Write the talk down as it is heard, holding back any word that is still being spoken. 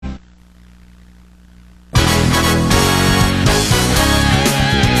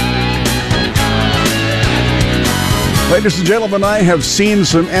Ladies and gentlemen, I have seen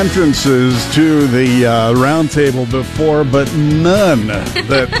some entrances to the round table before, but none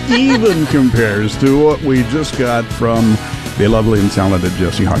that even compares to what we just got from the lovely and talented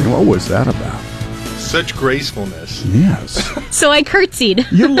Jessie Harden. What was that about? Such gracefulness. Yes. So I curtsied.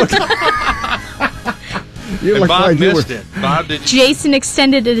 You look... Bob missed it. Bob did. Jason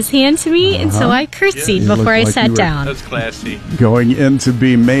extended his hand to me, and so I curtsied before I sat down. That's classy. Going in to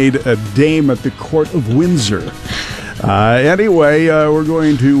be made a dame at the court of Windsor. Anyway, we're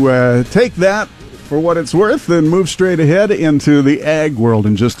going to take that for what it's worth and move straight ahead into the ag world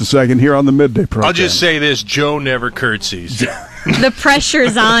in just a second here on the Midday Program. I'll just say this, Joe never curtsies. The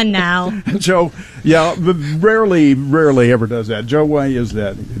pressure's on now. Joe, yeah, rarely ever does that. Joe, why is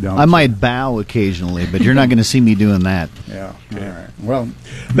that? I might bow occasionally, but you're not going to see me doing that. Yeah, all right. Well,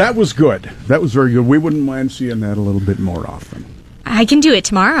 that was good. That was very good. We wouldn't mind seeing that a little bit more often. I can do it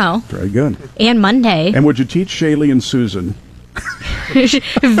tomorrow. Very good. And Monday. And would you teach Shaylee and Susan?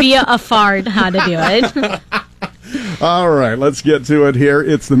 Via a fard how to do it. All right, let's get to it here.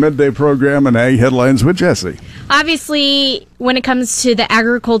 It's the Midday Program and Ag Headlines with Jessie. Obviously, when it comes to the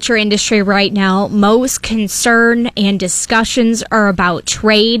agriculture industry right now, most concern and discussions are about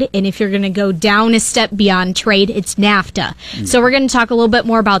trade. And if you're going to go down a step beyond trade, it's NAFTA. So we're going to talk a little bit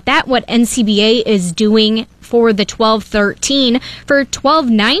more about that, what NCBA is doing for the 12-13. For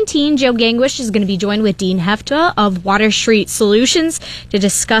 12-19, Joe Gangwish is going to be joined with Dean Hefta of Water Street Solutions to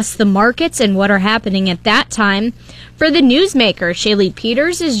discuss the markets and what are happening at that time. For the newsmaker, Shaylee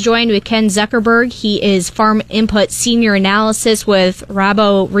Peters is joined with Ken Zuckerberg. He is Farm Input Senior Analysis with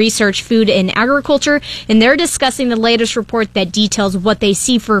Rabo Research Food and Agriculture, and they're discussing the latest report that details what they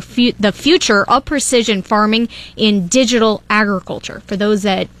see for the future of precision farming in digital agriculture. For those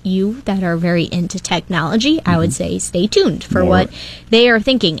that are very into technology, I would say stay tuned for what they are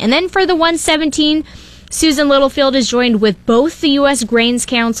thinking. And then for the 117, Susan Littlefield is joined with both the U.S. Grains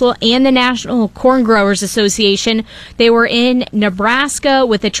Council and the National Corn Growers Association. They were in Nebraska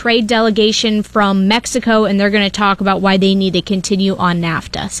with a trade delegation from Mexico, and they're going to talk about why they need to continue on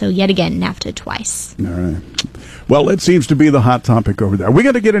NAFTA. So yet again, NAFTA twice. All right. Well, it seems to be the hot topic over there. Are we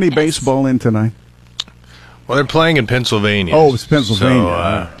going to get any baseball in tonight? Well, they're playing in Pennsylvania. Oh, it's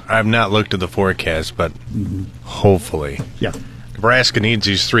Pennsylvania. So I've not looked at the forecast, but hopefully. Yeah. Nebraska needs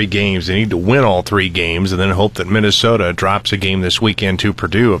these 3 games. They need to win all 3 games and then hope that Minnesota drops a game this weekend to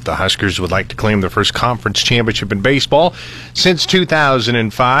Purdue if the Huskers would like to claim their first conference championship in baseball since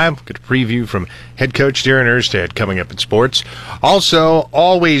 2005. Good preview from head coach Darren Erstad coming up in sports. Also,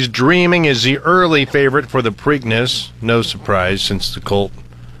 Always Dreaming is the early favorite for the Preakness. No surprise since the Colt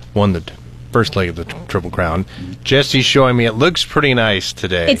won the first leg of the Triple Crown. Jesse's showing me it looks pretty nice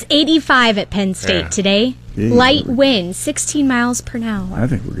today. It's 85 at Penn State today. Yeah. Light wind, 16 miles per hour. I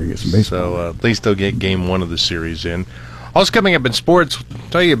think we're going to get some baseball. So at least they'll get game 1 of the series in. Also coming up in sports, I'll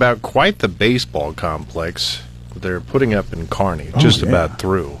tell you about quite the baseball complex they're putting up in Kearney. About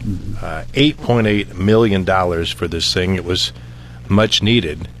through. $8.8 million for this thing. It was much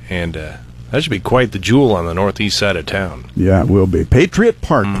needed, and that should be quite the jewel on the northeast side of town. Yeah, it will be. Patriot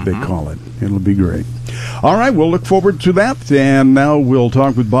Park, they call it. It'll be great. All right, we'll look forward to that. And now we'll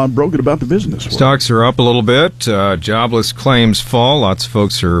talk with Bob Brogan about the business world. Stocks are up a little bit. Jobless claims fall. Lots of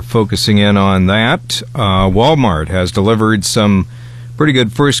folks are focusing in on that. Walmart has delivered some pretty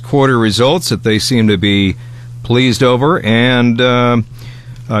good first quarter results that they seem to be pleased over. And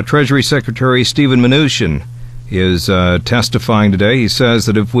Treasury Secretary Steven Mnuchin is testifying today. He says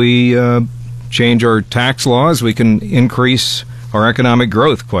that if we change our tax laws, we can increase our economic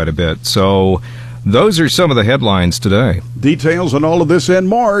growth quite a bit. So those are some of the headlines today. Details on all of this and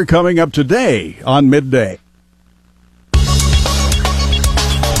more coming up today on Midday.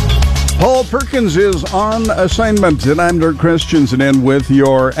 Paul Perkins is on assignment, and I'm Dirk Christensen in with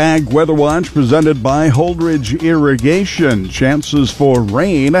your Ag Weather Watch presented by Holdridge Irrigation. Chances for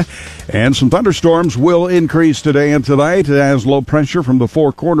rain and some thunderstorms will increase today and tonight as low pressure from the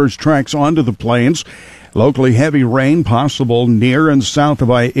Four Corners tracks onto the plains. Locally heavy rain possible near and south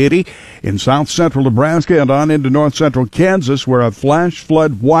of I-80 in south-central Nebraska and on into north-central Kansas, where a flash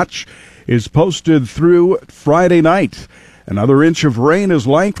flood watch is posted through Friday night. Another inch of rain is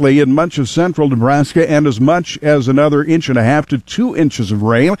likely in much of central Nebraska, and as much as another 1.5 to 2 inches of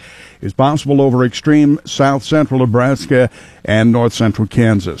rain is possible over extreme south-central Nebraska and north-central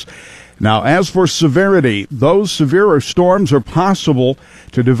Kansas. Now, as for severity, those severer storms are possible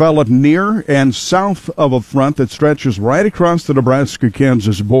to develop near and south of a front that stretches right across the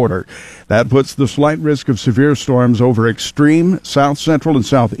Nebraska-Kansas border. That puts the slight risk of severe storms over extreme south central and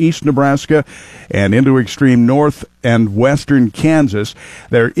southeast Nebraska and into extreme north and western Kansas.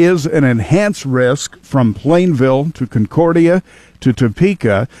 There is an enhanced risk from Plainville to Concordia to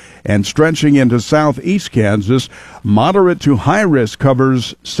Topeka and stretching into southeast Kansas. Moderate to high risk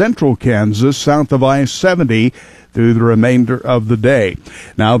covers central Kansas south of I-70 through the remainder of the day.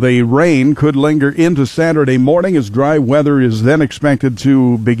 Now, the rain could linger into Saturday morning as dry weather is then expected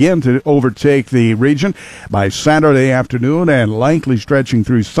to begin to overtake the region by Saturday afternoon and likely stretching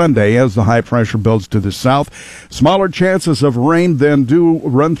through Sunday as the high pressure builds to the south. Smaller chances of rain then do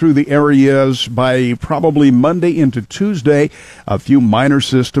run through the areas by probably Monday into Tuesday. A few minor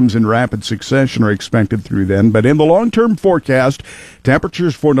systems in rapid succession are expected through then. But in the long-term forecast,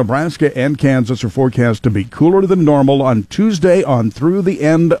 temperatures for Nebraska and Kansas are forecast to be cooler than normal on Tuesday on through the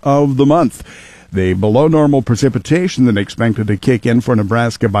end of the month. The below normal precipitation then expected to kick in for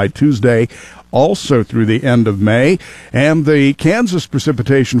Nebraska by Tuesday, also through the end of May. And the Kansas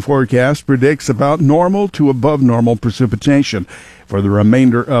precipitation forecast predicts about normal to above normal precipitation for the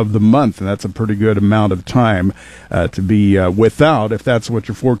remainder of the month. And that's a pretty good amount of time to be without, if that's what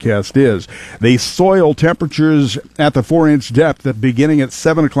your forecast is. The soil temperatures at the 4-inch depth beginning at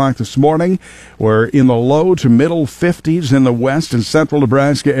 7 o'clock this morning were in the low to middle 50s in the west and central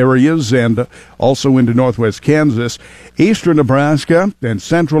Nebraska areas and also into northwest Kansas. Eastern Nebraska and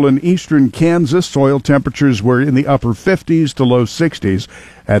central and eastern Kansas soil temperatures were in the upper 50s to low 60s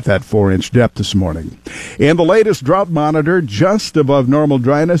at that 4-inch depth this morning. In the latest drought monitor, just above normal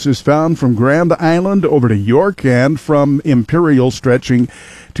dryness is found from Grand Island over to York and from Imperial stretching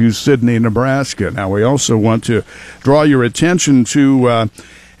to Sidney, Nebraska. Now, we also want to draw your attention to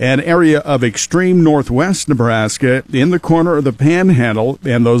an area of extreme northwest Nebraska in the corner of the Panhandle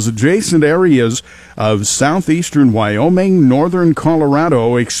and those adjacent areas of southeastern Wyoming, northern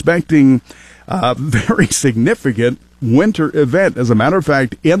Colorado, expecting a very significant winter event. As a matter of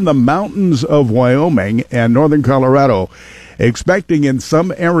fact, in the mountains of Wyoming and northern Colorado, expecting in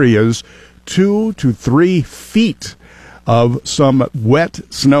some areas 2 to 3 feet of some wet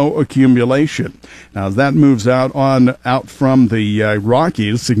snow accumulation. Now, as that moves out from the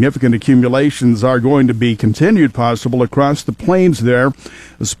Rockies, significant accumulations are going to be continued possible across the plains there,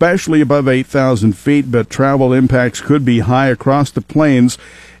 especially above 8,000 feet, but travel impacts could be high across the plains,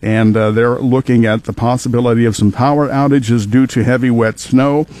 and they're looking at the possibility of some power outages due to heavy wet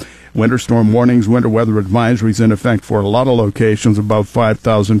snow. Winter storm warnings, winter weather advisories in effect for a lot of locations above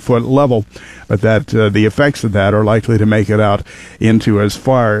 5,000 foot level, but that the effects of that are likely to make it out into as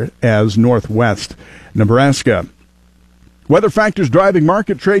far as northwest Nebraska. Weather factors driving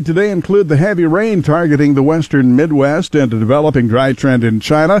market trade today include the heavy rain targeting the western Midwest and a developing dry trend in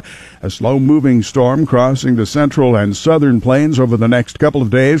China. A slow-moving storm crossing the central and southern plains over the next couple of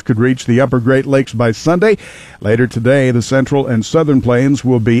days could reach the upper Great Lakes by Sunday. Later today, the central and southern plains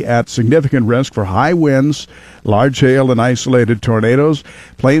will be at significant risk for high winds, large hail, and isolated tornadoes.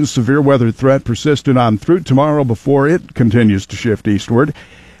 Plains severe weather threat persistent on through tomorrow before it continues to shift eastward.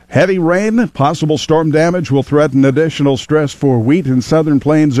 Heavy rain, possible storm damage will threaten additional stress for wheat in southern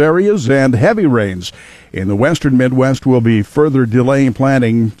plains areas, and heavy rains in the western Midwest will be further delaying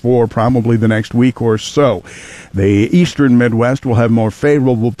planting for probably the next week or so. The eastern Midwest will have more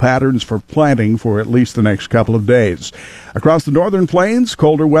favorable patterns for planting for at least the next couple of days. Across the northern plains,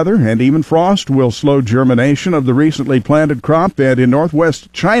 colder weather and even frost will slow germination of the recently planted crop, and in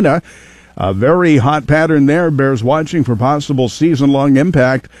northwest China, a very hot pattern there bears watching for possible season-long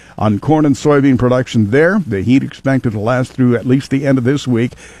impact on corn and soybean production there. The heat expected to last through at least the end of this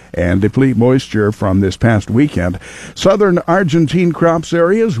week and deplete moisture from this past weekend. Southern Argentine crops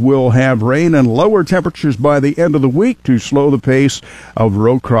areas will have rain and lower temperatures by the end of the week to slow the pace of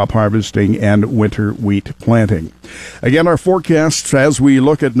row crop harvesting and winter wheat planting. Again, our forecasts as we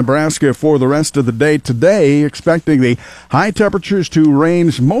look at Nebraska for the rest of the day today, expecting the high temperatures to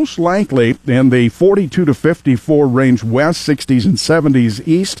range most likely in the 42 to 54 range west, 60s and 70s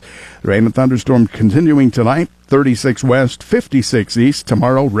east. Rain and thunderstorm continuing tonight, 36 west, 56 east.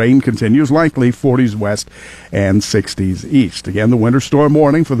 Tomorrow, rain continues, likely 40s west and 60s east. Again, the winter storm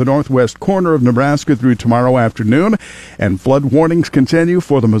warning for the northwest corner of Nebraska through tomorrow afternoon, and flood warnings continue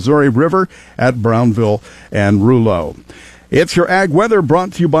for the Missouri River at Brownville and Rouleau. It's your ag weather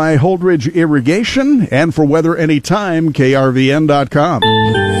brought to you by Holdridge Irrigation, and for weather anytime, KRVN.com.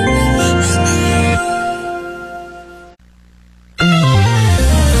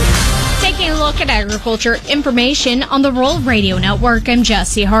 At agriculture information on the Rural Radio Network. I'm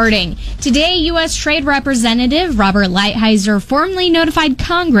Jesse Harding. Today, U.S. Trade Representative Robert Lighthizer formally notified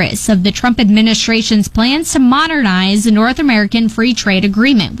Congress of the Trump administration's plans to modernize the North American Free Trade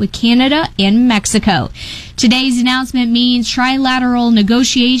Agreement with Canada and Mexico. Today's announcement means trilateral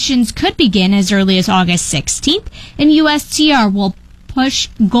negotiations could begin as early as August 16th, and USTR will push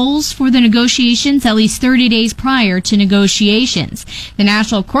goals for the negotiations at least 30 days prior to negotiations. The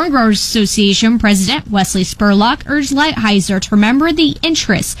National Corn Growers Association President Wesley Spurlock urged Lighthizer to remember the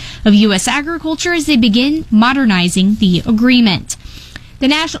interests of U.S. agriculture as they begin modernizing the agreement.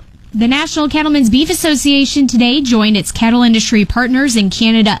 The National Cattlemen's Beef Association today joined its cattle industry partners in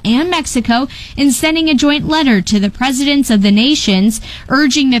Canada and Mexico in sending a joint letter to the presidents of the nations,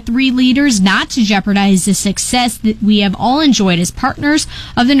 urging the three leaders not to jeopardize the success that we have all enjoyed as partners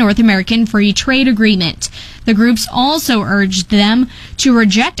of the North American Free Trade Agreement. The groups also urged them to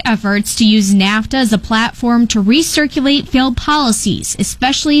reject efforts to use NAFTA as a platform to recirculate failed policies,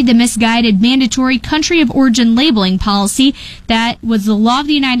 especially the misguided mandatory country of origin labeling policy that was the law of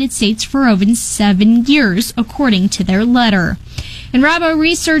the United States for over 7 years, according to their letter. And Rabo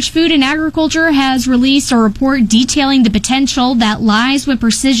Research Food and Agriculture has released a report detailing the potential that lies with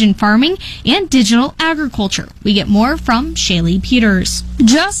precision farming and digital agriculture. We get more from Shaylee Peters.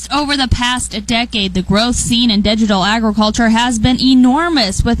 Just over the past decade, the growth seen in digital agriculture has been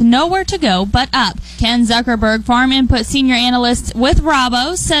enormous, with nowhere to go but up. Ken Zuckerberg, Farm Input Senior Analyst with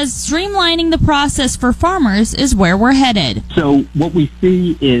Rabo, says streamlining the process for farmers is where we're headed. So what we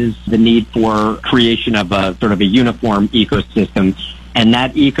see is the need for creation of a sort of a uniform ecosystem. And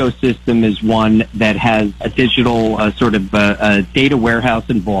that ecosystem is one that has a digital a data warehouse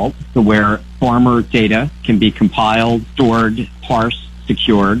involved, so where farmer data can be compiled, stored, parsed,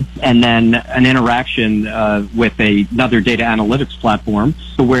 secured, and then an interaction with another data analytics platform,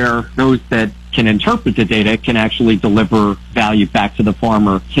 so where those that can interpret the data can actually deliver value back to the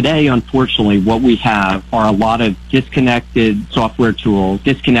farmer. Today, unfortunately, what we have are a lot of disconnected software tools,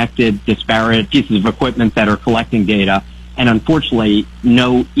 disconnected, disparate pieces of equipment that are collecting data, and unfortunately,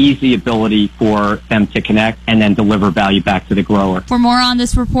 no easy ability for them to connect and then deliver value back to the grower. For more on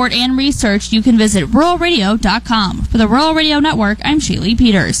this report and research, you can visit ruralradio.com. For the Rural Radio Network, I'm Shaylee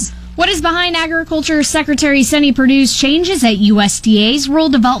Peters. What is behind Agriculture Secretary Sonny Perdue's changes at USDA's Rural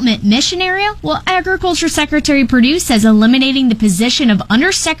Development Mission Area? Well, Agriculture Secretary Perdue says eliminating the position of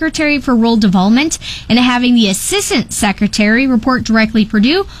Undersecretary for Rural Development and having the Assistant Secretary report directly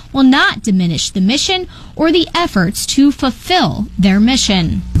Perdue will not diminish the mission or the efforts to fulfill their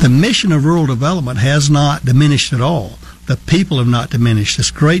mission. The mission of rural development has not diminished at all. The people have not diminished.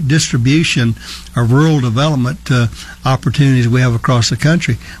 This great distribution of rural development opportunities we have across the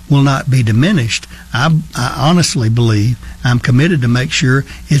country will not be diminished. I honestly believe I'm committed to make sure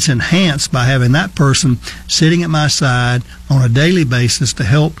it's enhanced by having that person sitting at my side on a daily basis to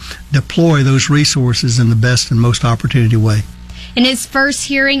help deploy those resources in the best and most opportunity way. In his first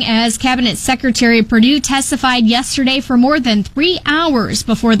hearing as Cabinet Secretary, Perdue testified yesterday for more than 3 hours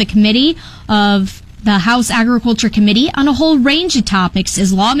before the committee of the House Agriculture Committee on a whole range of topics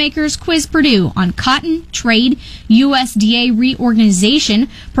as lawmakers quizzed Perdue on cotton, trade, USDA reorganization,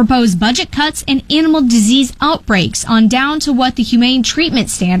 proposed budget cuts, and animal disease outbreaks on down to what the humane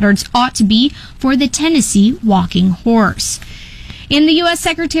treatment standards ought to be for the Tennessee walking horse. And the U.S.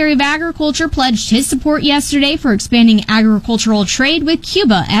 Secretary of Agriculture pledged his support yesterday for expanding agricultural trade with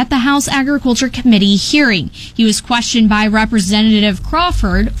Cuba at the House Agriculture Committee hearing. He was questioned by Representative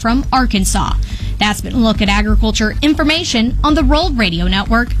Crawford from Arkansas. That's been a look at agriculture information on the Rural Radio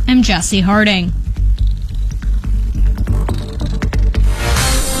Network. I'm Jesse Harding.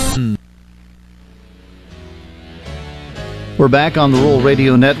 We're back on the Rural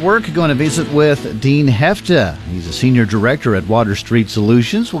Radio Network. Going to visit with Dean Hefta. He's a senior director at Water Street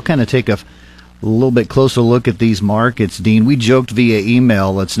Solutions. We'll kind of take a little bit closer look at these markets. Dean, we joked via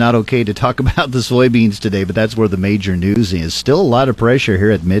email it's not okay to talk about the soybeans today, but that's where the major news is. Still a lot of pressure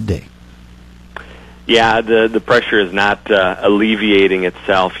here at midday. Yeah, the pressure is not alleviating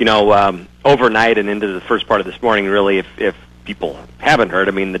itself. You know, overnight and into the first part of this morning, really, if people haven't heard,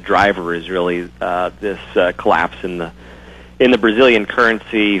 I mean, the driver is really this collapse in the Brazilian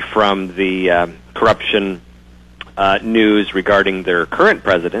currency from the corruption news regarding their current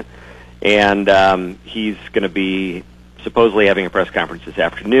president. And he's going to be supposedly having a press conference this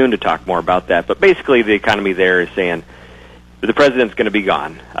afternoon to talk more about that. But basically, the economy there is saying the president's going to be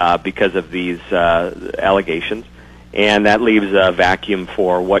gone because of these allegations. And that leaves a vacuum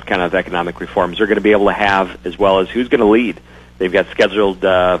for what kind of economic reforms they're going to be able to have, as well as who's going to lead. They've got scheduled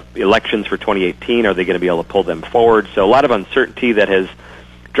elections for 2018. Are they going to be able to pull them forward? So a lot of uncertainty that has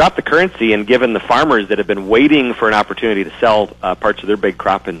dropped the currency and given the farmers that have been waiting for an opportunity to sell parts of their big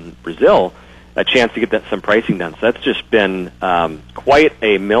crop in Brazil a chance to get some pricing done. So that's just been quite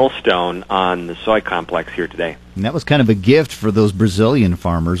a millstone on the soy complex here today. And that was kind of a gift for those Brazilian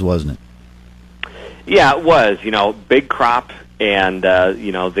farmers, wasn't it? Yeah, it was. Big crop, and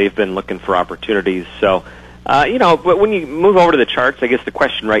they've been looking for opportunities. So, but when you move over to the charts, I guess the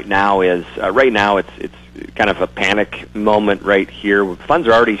question right now is, it's kind of a panic moment right here. Funds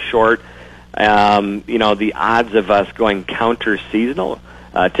are already short. The odds of us going counter-seasonal,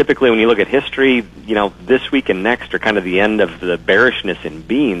 typically when you look at history, this week and next are kind of the end of the bearishness in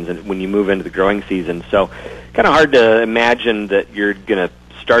beans and when you move into the growing season. So kind of hard to imagine that you're going to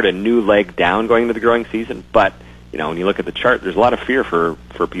start a new leg down going into the growing season. But, when you look at the chart, there's a lot of fear for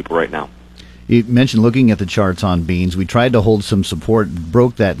people right now. You mentioned looking at the charts on beans. We tried to hold some support,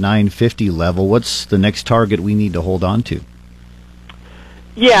 broke that 950 level. What's the next target we need to hold on to?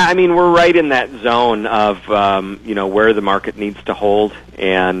 Yeah, we're right in that zone of, where the market needs to hold.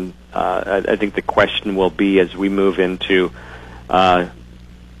 And I think the question will be as we move into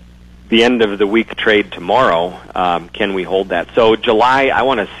the end of the week trade tomorrow, can we hold that? So July, I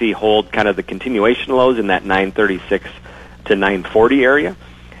want to see hold kind of the continuation lows in that 936 to 940 area.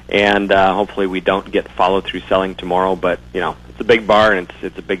 And hopefully we don't get follow-through selling tomorrow. But, it's a big bar and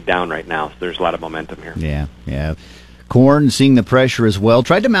it's a big down right now. So there's a lot of momentum here. Yeah. Corn seeing the pressure as well.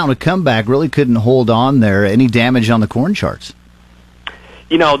 Tried to mount a comeback, really couldn't hold on there. Any damage on the corn charts?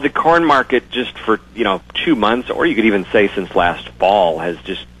 The corn market just for, 2 months, or you could even say since last fall, has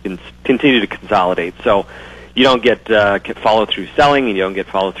just continued to consolidate. So you don't get follow-through selling and you don't get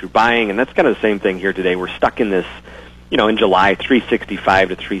follow-through buying. And that's kind of the same thing here today. We're stuck in this, in July, 365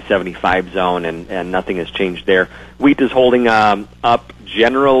 to 375 zone, and nothing has changed there. Wheat is holding up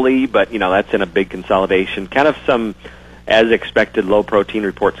generally, but, that's in a big consolidation. Kind of some, as expected, low-protein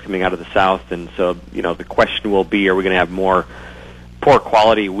reports coming out of the South. And so, the question will be, are we going to have more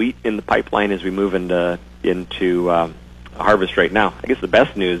poor-quality wheat in the pipeline as we move into harvest right now? I guess the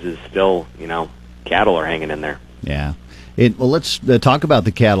best news is still, cattle are hanging in there. Yeah. Well, let's talk about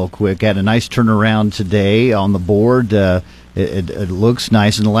the cattle quick. Had a nice turnaround today on the board. It looks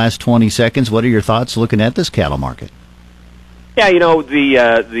nice in the last 20 seconds. What are your thoughts looking at this cattle market? Yeah,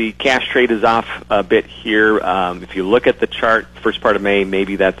 the cash trade is off a bit here. If you look at the chart, first part of May,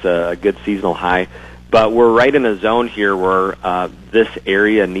 maybe that's a good seasonal high. But we're right in a zone here where this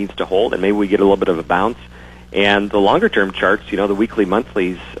area needs to hold, and maybe we get a little bit of a bounce. And the longer-term charts, the weekly,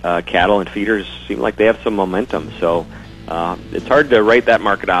 monthlies, cattle and feeders seem like they have some momentum. So it's hard to write that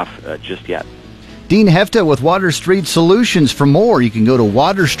market off just yet. Dean Hefta with Water Street Solutions. For more, you can go to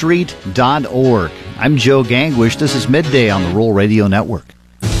waterstreet.org. I'm Joe Gangwish. This is Midday on the Rural Radio Network.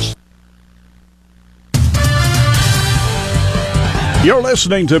 You're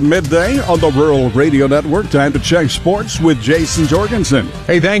listening to Midday on the Rural Radio Network. Time to check sports with Jason Jorgensen.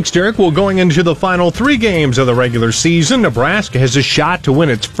 Hey, thanks, Derek. Well, going into the final 3 games of the regular season, Nebraska has a shot to win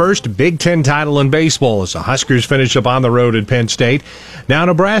its first Big Ten title in baseball as the Huskers finish up on the road at Penn State. Now,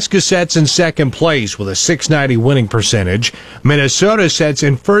 Nebraska sets in second place with a .690 winning percentage. Minnesota sets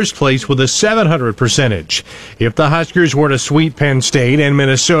in first place with a .700 percentage. If the Huskers were to sweep Penn State and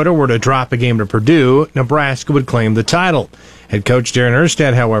Minnesota were to drop a game to Purdue, Nebraska would claim the title. Head coach Darren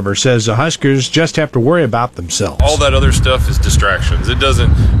Erstad, however, says the Huskers just have to worry about themselves. All that other stuff is distractions. It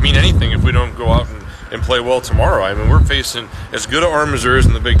doesn't mean anything if we don't go out and play well tomorrow. We're facing as good an arm as there is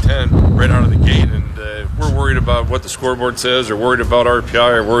in the Big Ten right out of the gate, and we're worried about what the scoreboard says, or worried about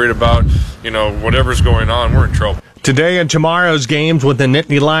RPI, or worried about, whatever's going on. We're in trouble. Today and tomorrow's games with the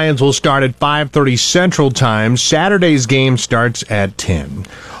Nittany Lions will start at 5:30 Central Time. Saturday's game starts at 10.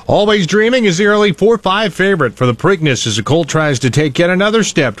 Always Dreaming is the early 4-5 favorite for the Preakness as the Colt tries to take yet another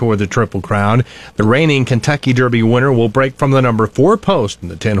step toward the Triple Crown. The reigning Kentucky Derby winner will break from the number 4 post in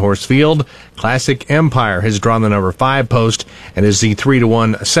the 10-horse field. Classic Empire has drawn the number 5 post and is the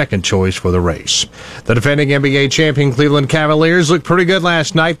 3-1 second choice for the race. The defending NBA champion Cleveland Cavaliers looked pretty good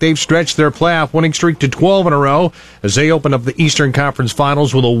last night. They've stretched their playoff winning streak to 12 in a row as they open up the Eastern Conference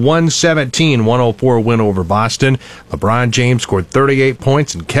Finals with a 117-104 win over Boston. LeBron James scored 38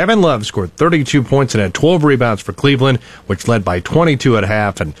 points and Kevin Love scored 32 points and had 12 rebounds for Cleveland, which led by 22 at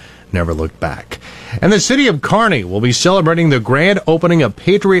half and never looked back. And the city of Kearney will be celebrating the grand opening of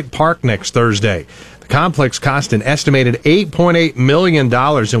Patriot Park next Thursday. The complex cost an estimated $8.8 million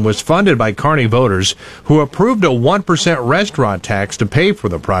and was funded by Kearney voters who approved a 1% restaurant tax to pay for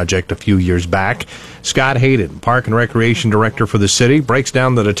the project a few years back. Scott Hayden, Park and Recreation Director for the city, breaks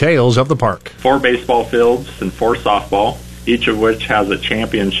down the details of the park. 4 baseball fields and 4 softball. each of which has a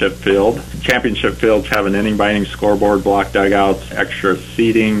championship field. Championship fields have an inning-by-inning scoreboard, block dugouts, extra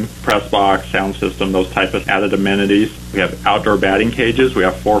seating, press box, sound system, those type of added amenities. We have outdoor batting cages. We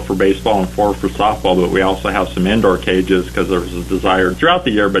have 4 for baseball and 4 for softball, but we also have some indoor cages because there's a desire throughout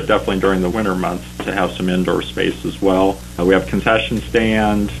the year, but definitely during the winter months, to have some indoor space as well. We have concession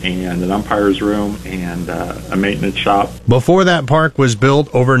stand and an umpire's room and a maintenance shop. Before that park was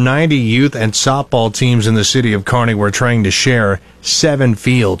built, over 90 youth and softball teams in the city of Kearney were trying to share 7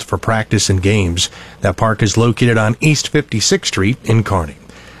 fields for practice and games. That park is located on East 56th Street in Kearney.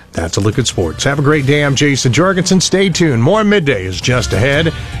 That's a look at sports. Have a great day. I'm Jason Jorgensen. Stay tuned. More Midday is just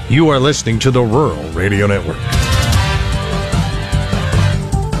ahead. You are listening to the Rural Radio Network.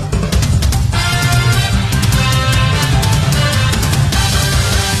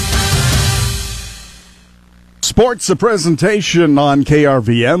 Sports, a presentation on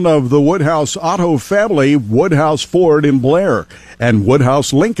KRVN of the Woodhouse Auto family, Woodhouse Ford in Blair and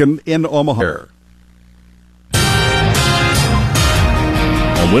Woodhouse Lincoln in Omaha.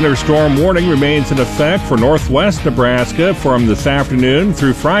 A winter storm warning remains in effect for northwest Nebraska from this afternoon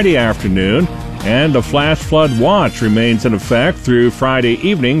through Friday afternoon, and a flash flood watch remains in effect through Friday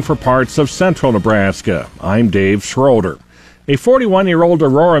evening for parts of central Nebraska. I'm Dave Schroeder. A 41-year-old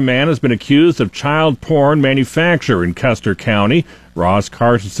Aurora man has been accused of child porn manufacture in Custer County. Ross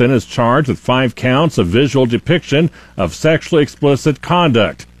Carstensen is charged with 5 counts of visual depiction of sexually explicit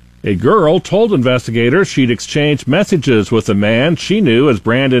conduct. A girl told investigators she'd exchanged messages with a man she knew as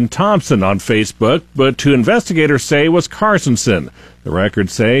Brandon Thompson on Facebook, but to investigators say was Carstensen. The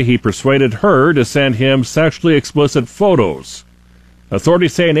records say he persuaded her to send him sexually explicit photos.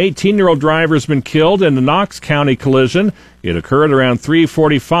 Authorities say an 18-year-old driver has been killed in the Knox County collision. It occurred around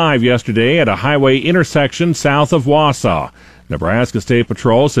 3:45 yesterday at a highway intersection south of Wausau. Nebraska State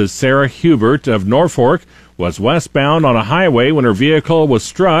Patrol says Sarah Hubert of Norfolk was westbound on a highway when her vehicle was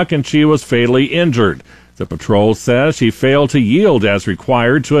struck and she was fatally injured. The patrol says she failed to yield as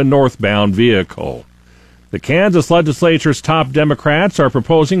required to a northbound vehicle. The Kansas legislature's top Democrats are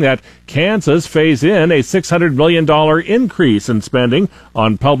proposing that Kansas phase in a $600 million increase in spending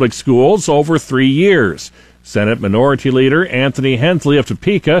on public schools over 3 years. Senate Minority Leader Anthony Hensley of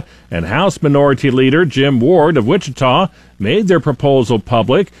Topeka and House Minority Leader Jim Ward of Wichita made their proposal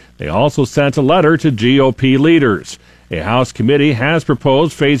public. They also sent a letter to GOP leaders. A House committee has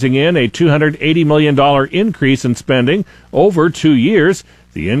proposed phasing in a $280 million increase in spending over 2 years.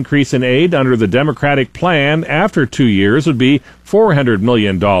 The increase in aid under the Democratic plan after 2 years would be $400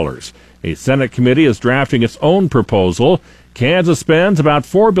 million. A Senate committee is drafting its own proposal. Kansas spends about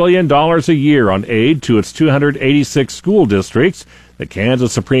 $4 billion a year on aid to its 286 school districts. The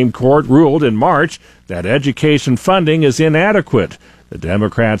Kansas Supreme Court ruled in March that education funding is inadequate. The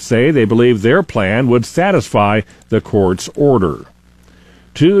Democrats say they believe their plan would satisfy the court's order.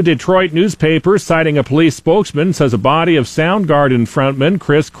 2 Detroit newspapers citing a police spokesman says a body of Soundgarden frontman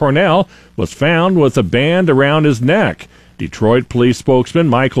Chris Cornell was found with a band around his neck. Detroit police spokesman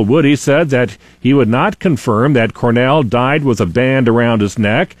Michael Woody said that he would not confirm that Cornell died with a band around his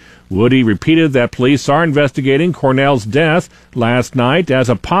neck. Woody repeated that police are investigating Cornell's death last night as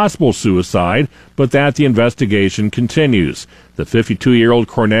a possible suicide, but that the investigation continues. The 52-year-old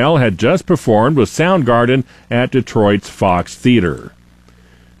Cornell had just performed with Soundgarden at Detroit's Fox Theater.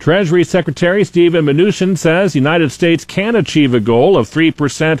 Treasury Secretary Steven Mnuchin says the United States can achieve a goal of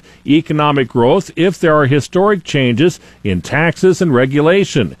 3% economic growth if there are historic changes in taxes and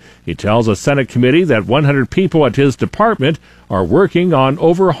regulation. He tells a Senate committee that 100 people at his department are working on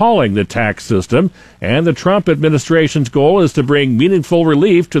overhauling the tax system, and the Trump administration's goal is to bring meaningful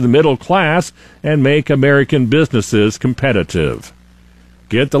relief to the middle class and make American businesses competitive.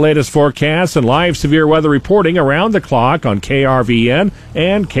 Get the latest forecasts and live severe weather reporting around the clock on KRVN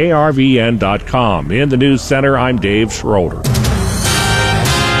and KRVN.com. In the News Center, I'm Dave Schroeder.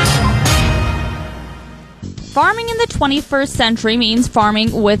 Farming in the 21st century means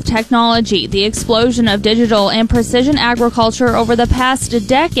farming with technology. The explosion of digital and precision agriculture over the past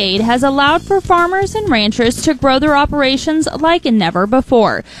decade has allowed for farmers and ranchers to grow their operations like never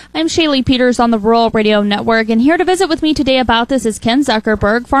before. I'm Shaylee Peters on the Rural Radio Network, and here to visit with me today about this is Ken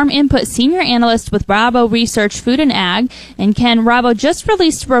Zuckerberg, Farm Input Senior Analyst with Rabo Research Food and Ag. And Ken, Rabo just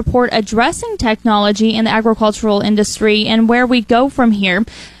released a report addressing technology in the agricultural industry and where we go from here.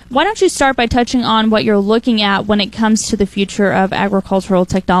 Why don't you start by touching on what you're looking at when it comes to the future of agricultural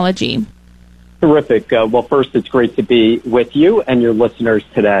technology? Terrific. Well, first, it's great to be with you and your listeners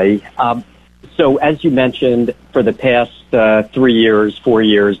today. So, as you mentioned, for the past 4 years,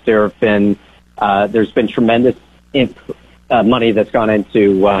 there's been tremendous money that's gone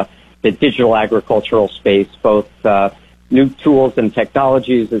into the digital agricultural space, both new tools and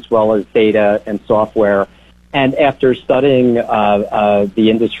technologies as well as data and software. And after studying the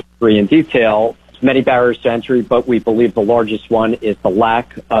industry in detail, many barriers to entry, but we believe the largest one is the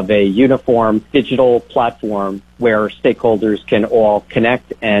lack of a uniform digital platform where stakeholders can all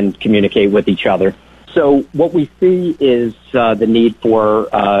connect and communicate with each other. So what we see is the need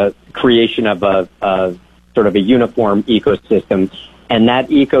for creation of a sort of a uniform ecosystem, and that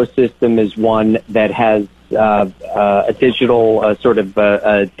ecosystem is one that has a digital sort of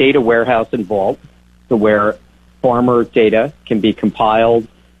a data warehouse involved, so where farmer data can be compiled,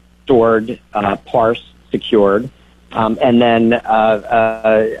 stored, parsed, secured, and then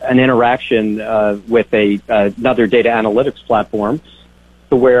an interaction with another data analytics platform,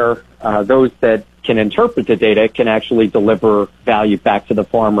 to where those that can interpret the data can actually deliver value back to the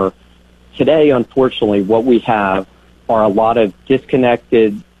farmer. Today, unfortunately, what we have are a lot of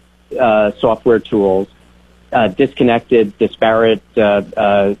disconnected software tools, disconnected, disparate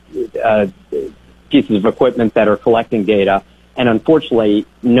pieces of equipment that are collecting data, and unfortunately,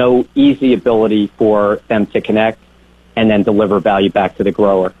 no easy ability for them to connect and then deliver value back to the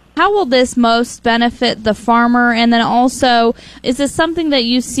grower. How will this most benefit the farmer? And then also, is this something that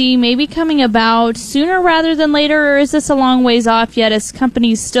you see maybe coming about sooner rather than later, or is this a long ways off yet as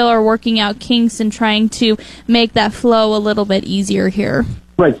companies still are working out kinks and trying to make that flow a little bit easier here?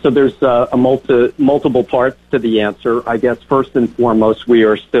 Right, so there's multiple parts to the answer. I guess first and foremost, we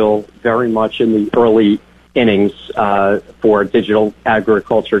are still very much in the early innings for digital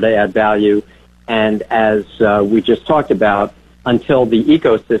agriculture to add value. And as we just talked about, until the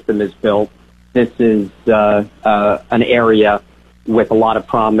ecosystem is built, this is an area with a lot of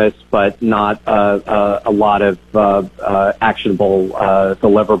promise, but not a lot of actionable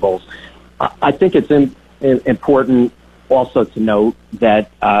deliverables. I think it's important also to note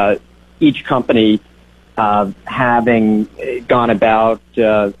that each company having gone about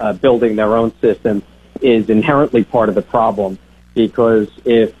building their own system is inherently part of the problem, because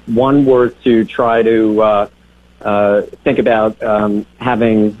if one were to try to think about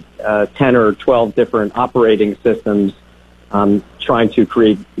having 10 or 12 different operating systems, trying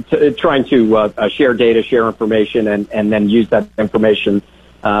to share data, share information, and then use that information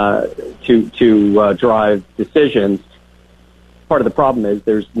to drive decisions. Part of the problem is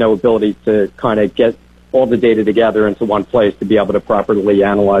there's no ability to kind of get all the data together into one place to be able to properly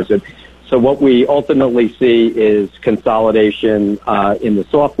analyze it. So what we ultimately see is consolidation in the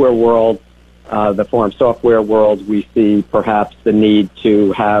software world. The farm software world, we see perhaps the need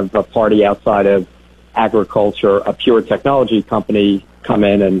to have a party outside of agriculture, a pure technology company, come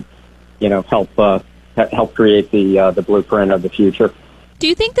in and, help create the blueprint of the future. Do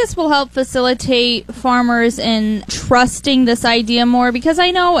you think this will help facilitate farmers in trusting this idea more? Because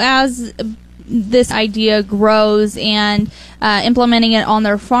I know as this idea grows and implementing it on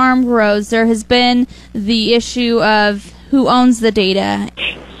their farm grows, there has been the issue of who owns the data.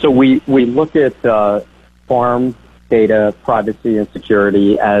 So we look at farm data privacy and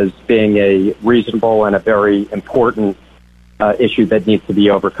security as being a reasonable and a very important issue that needs to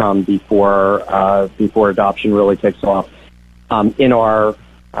be overcome before adoption really takes off. In our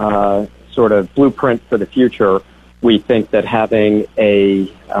sort of blueprint for the future, we think that having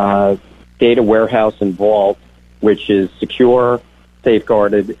a data warehouse involved, which is secure,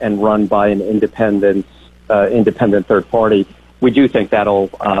 safeguarded, and run by an independent third party, we do think that'll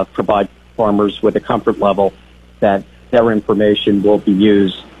provide farmers with a comfort level that their information will be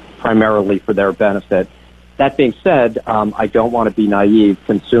used primarily for their benefit. That being said, I don't want to be naive.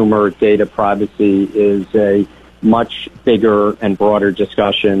 Consumer data privacy is a much bigger and broader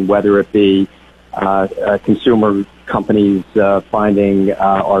discussion, whether it be consumer companies finding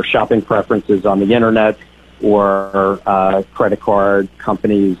our shopping preferences on the internet, or credit card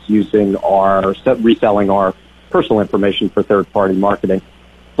companies reselling our personal information for third-party marketing.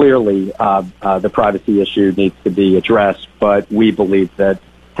 Clearly, the privacy issue needs to be addressed, but we believe that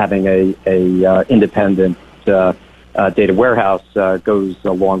having a independent data warehouse goes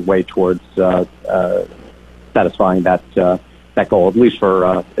a long way towards satisfying that goal, at least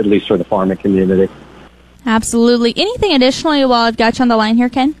for the farming community. Absolutely. Anything additionally while I've got you on the line here,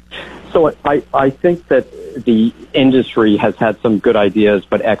 Ken? So I think that the industry has had some good ideas,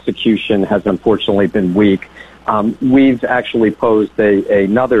 but execution has unfortunately been weak. We've actually posed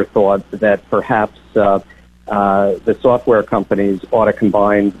another thought that perhaps the software companies ought to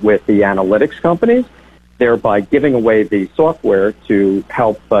combine with the analytics companies, thereby giving away the software to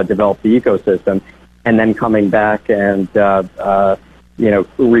help develop the ecosystem, and then coming back and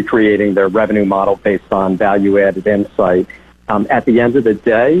recreating their revenue model based on value-added insight. At the end of the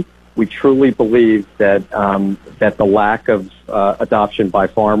day, We truly believe that that the lack of adoption by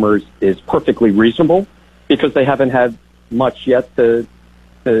farmers is perfectly reasonable because they haven't had much yet to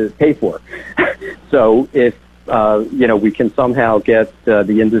pay for. So if we can somehow get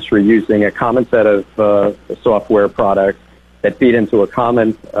the industry using a common set of software products that feed into a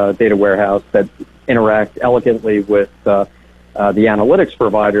common data warehouse that interact elegantly with the analytics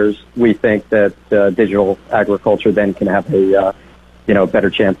providers, we think that digital agriculture then can have a better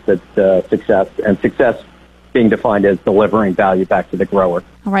chance at success, and success being defined as delivering value back to the grower.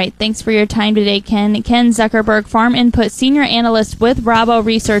 All right, thanks for your time today, Ken. Ken Zuckerberg, Farm Input Senior Analyst with Rabo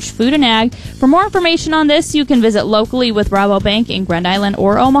Research Food and Ag. For more information on this, you can visit locally with Rabobank in Grand Island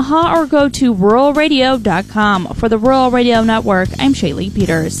or Omaha, or go to ruralradio.com. For the Rural Radio Network, I'm Shaylee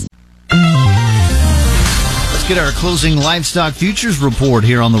Peters. Let's get our closing livestock futures report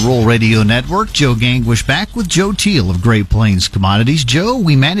here on the Rural Radio Network. Joe Gangwish back with Joe Teal of Great Plains Commodities. Joe,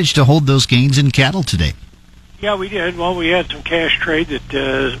 we managed to hold those gains in cattle today. Yeah, we did. Well, we had some cash trade that,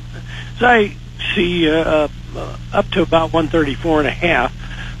 as I see, up to about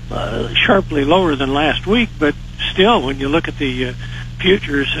 134.5, sharply lower than last week. But still, when you look at the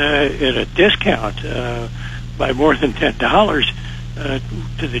futures at a discount by more than $10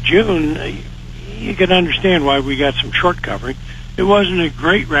 to the June, you can understand why we got some short covering. It wasn't a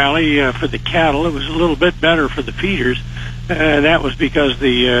great rally for the cattle. It was a little bit better for the feeders. That was because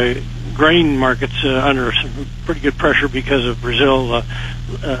the grain market's under some pretty good pressure because of Brazil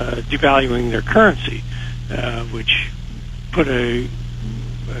devaluing their currency, which put a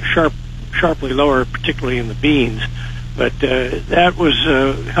sharply lower, particularly in the beans. But that was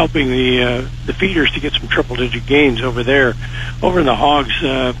helping the feeders to get some triple-digit gains over there. Over in the hogs,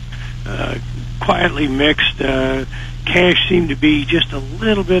 quietly mixed. Cash seemed to be just a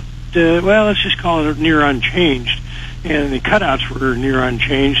little bit, let's just call it near unchanged. And the cutouts were near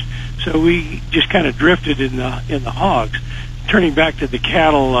unchanged. So we just kind of drifted in the hogs. Turning back to the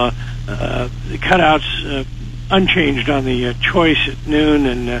cattle, the cutouts unchanged on the choice at noon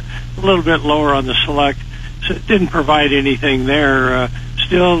and a little bit lower on the select. So it didn't provide anything there.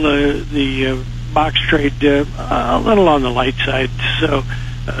 Still, the box trade a little on the light side. So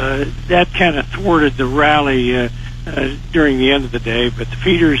that kind of thwarted the rally during the end of the day. But the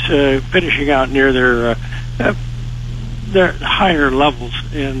feeders finishing out near their higher levels,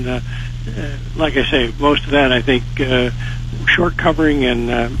 and like I say, most of that I think short covering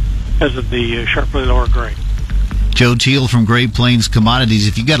and because of the sharply lower grain. Joe Teal from Great Plains Commodities.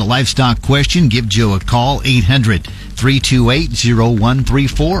 If you got a livestock question, give Joe a call,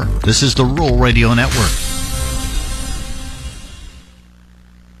 800-328-0134. This is the Rural Radio Network.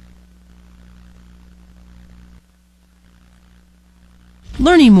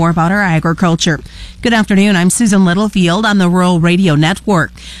 Learning more about our agriculture. Good afternoon. I'm Susan Littlefield on the Rural Radio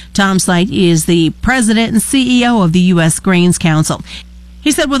Network. Tom Sight is the president and CEO of the U.S. Grains Council.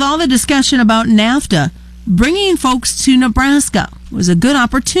 He said with all the discussion about NAFTA, bringing folks to Nebraska was a good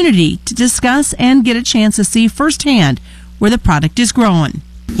opportunity to discuss and get a chance to see firsthand where the product is growing.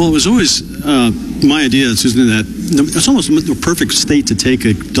 Well, it was always my idea, Susan, that it's almost the perfect state to take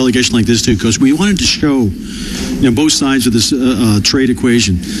a delegation like this to, because we wanted to show, both sides of this trade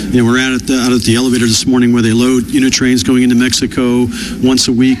equation. We're out at the elevator this morning where they load unit trains going into Mexico once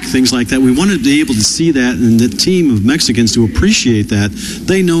a week, things like that. We wanted to be able to see that, and the team of Mexicans to appreciate that.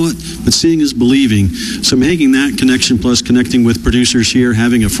 They know it, but seeing is believing. So making that connection, plus connecting with producers here,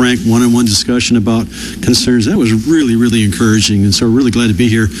 having a frank one-on-one discussion about concerns, that was really, really encouraging. And so we're really glad to be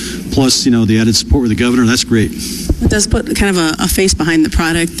here. Plus, the added support with the governor, that's great. It does put kind of a face behind the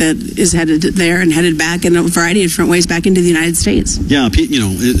product that is headed there and headed back in a variety of different ways back into the United States. Yeah,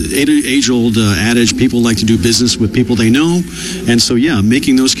 age-old adage, people like to do business with people they know. And so,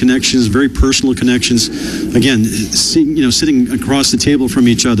 making those connections, very personal connections. Again, sitting across the table from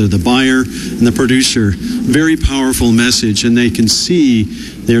each other, the buyer and the producer, very powerful message. And they can see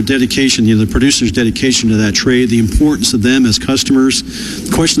their dedication, the producer's dedication to that trade, the importance of them as customers.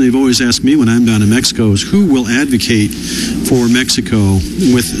 The question they've always asked me when I'm down in Mexico is who will advocate for Mexico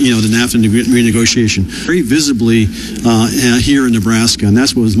with, the NAFTA renegotiation. Very visibly here in Nebraska, and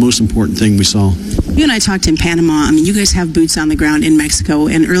that's what was the most important thing we saw. You and I talked in Panama. You guys have boots on the ground in Mexico,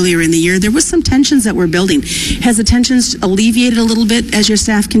 and earlier in the year, there was some tensions that were building. Has the tensions alleviated a little bit as your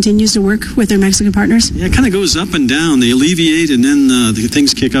staff continues to work with their Mexican partners? Yeah, it kind of goes up and down. They alleviate, and then the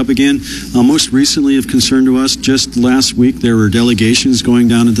things kick up again. Most recently of concern to us, just last week, there were delegations going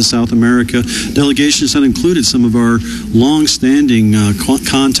down into South America. Delegations that included some of our long-standing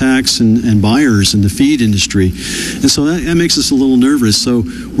contacts and buyers in the feed industry. And so that makes us a little nervous. So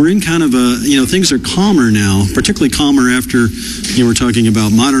we're in kind of things are calmer now, particularly calmer after, we're talking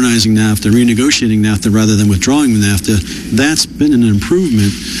about modernizing NAFTA, renegotiating NAFTA rather than withdrawing NAFTA. That's been an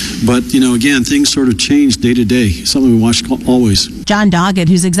improvement. But, again, things sort of change day to day, something we watch always. John Doggett,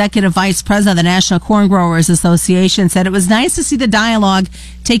 who's Executive Vice President of the National Corn Growers Association, said it was nice to see the dialogue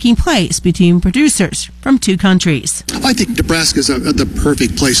taking place between producers from two countries. I think Nebraska is the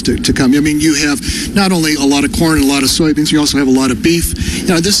perfect place to come. I mean, you have not only a lot of corn and a lot of soybeans, you also have a lot of beef.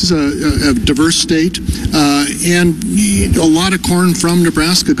 This is a diverse state, and a lot of corn from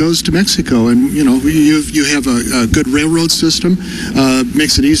Nebraska goes to Mexico. And, you have a good railroad system,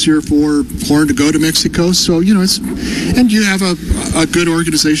 makes it easier for corn to go to Mexico. So, and you have a good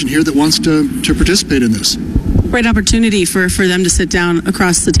organization here that wants to participate in this. Great opportunity for them to sit down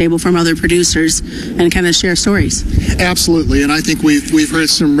across the table from other producers and kind of share stories. Absolutely, and I think we've heard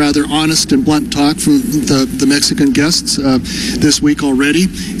some rather honest and blunt talk from the Mexican guests this week already,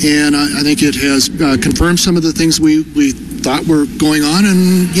 and I think it has confirmed some of the things we thought were going on,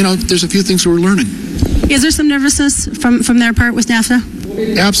 and there's a few things we're learning. Is there some nervousness from their part with NAFTA?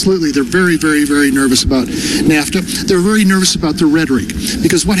 Absolutely. They're very, very, very nervous about NAFTA. They're very nervous about the rhetoric,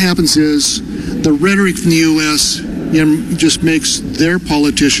 because what happens is the rhetoric from the U.S. Just makes their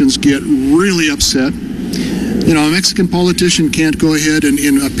politicians get really upset. A Mexican politician can't go ahead and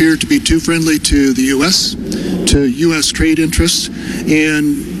appear to be too friendly to the U.S., to U.S. trade interests,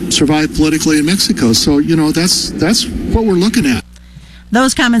 and survive politically in Mexico. So, that's what we're looking at.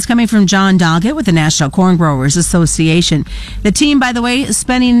 Those comments coming from John Doggett with the National Corn Growers Association. The team, by the way, is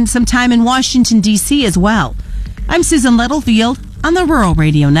spending some time in Washington, D.C. as well. I'm Susan Littlefield on the Rural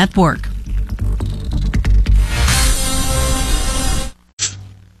Radio Network.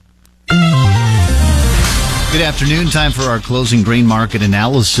 Good afternoon. Time for our closing grain market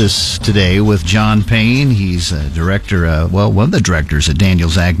analysis today with John Payne. He's a director, one of the directors at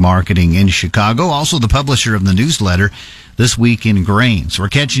Daniels Ag Marketing in Chicago, also the publisher of the newsletter This Week in Grains. We're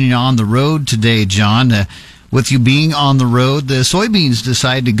catching you on the road today, John. With you being on the road, the soybeans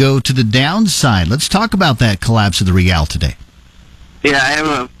decide to go to the downside. Let's talk about that collapse of the real today. Yeah, I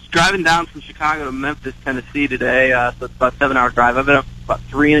am driving down from Chicago to Memphis, Tennessee today, so it's about a 7-hour drive. I've been up about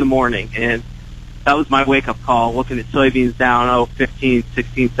 3 in the morning, and that was my wake-up call, looking at soybeans down, 15,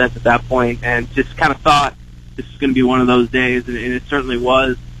 16 cents at that point, and just kind of thought this was going to be one of those days, and it certainly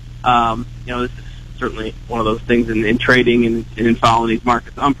was. This is certainly one of those things in trading and in following these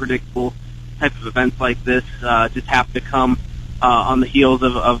markets. Unpredictable type of events like this just happen to come on the heels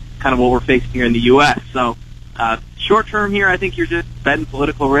of kind of what we're facing here in the U.S. So short term here, I think you're just betting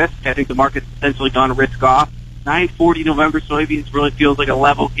political risk. I think the market's essentially gone to risk off. 940 November soybeans really feels like a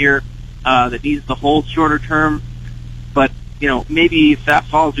level here that needs to hold shorter term. But, maybe if that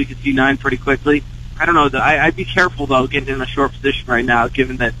falls, we could see 9 pretty quickly. I don't know. I'd be careful, though, getting in a short position right now,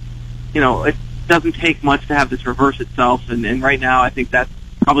 given that, it doesn't take much to have this reverse itself. And right now, I think that's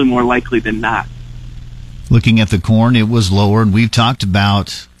probably more likely than not. Looking at the corn, it was lower, and we've talked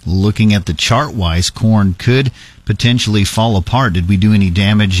about looking at the chart-wise, corn could potentially fall apart. Did we do any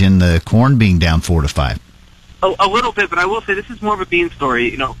damage in the corn being down 4 to 5? A little bit, but I will say this is more of a bean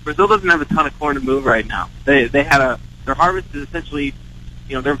story. Brazil doesn't have a ton of corn to move right now. They had their harvest is essentially,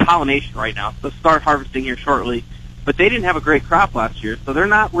 they're in pollination right now. So they'll start harvesting here shortly. But they didn't have a great crop last year, so they're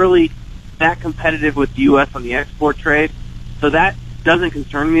not really that competitive with the U.S. on the export trade. So that doesn't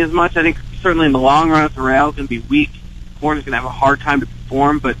concern me as much. I think certainly in the long run, if the real is going to be weak, corn is going to have a hard time to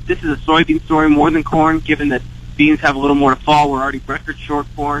perform. But this is a soybean story more than corn, given that beans have a little more to fall. We're already record short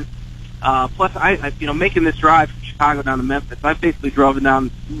corn. Plus, I making this drive from Chicago down to Memphis, I basically driven down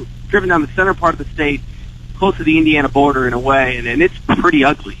the center part of the state, close to the Indiana border in a way, and it's pretty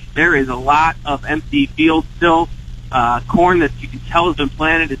ugly. There is a lot of empty fields still. Corn that you can tell has been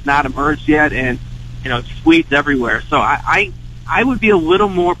planted is not emerged yet, and it's weeds everywhere. So I would be a little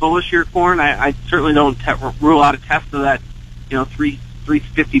more bullish here, corn. I certainly don't rule out a test of that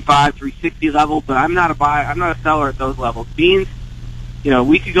 355, 360 level, but I'm not a buyer. I'm not a seller at those levels. Beans.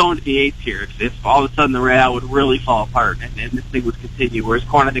 We could go into the 8s here if all of a sudden the real would really fall apart and this thing would continue, whereas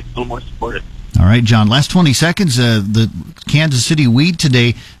corn, I think, is a little more supported. All right, John, last 20 seconds. The Kansas City wheat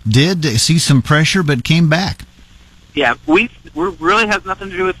today did see some pressure but came back. Yeah, wheat really has nothing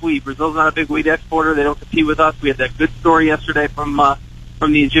to do with wheat. Brazil's not a big wheat exporter. They don't compete with us. We had that good story yesterday from the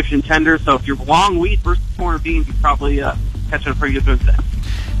Egyptian tender. So if you're long wheat versus corn or beans, you're probably catching a pretty good move there.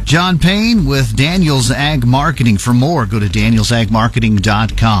 John Payne with Daniels Ag Marketing. For more, go to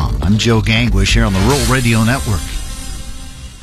danielsagmarketing.com. I'm Joe Gangwish here on the Rural Radio Network.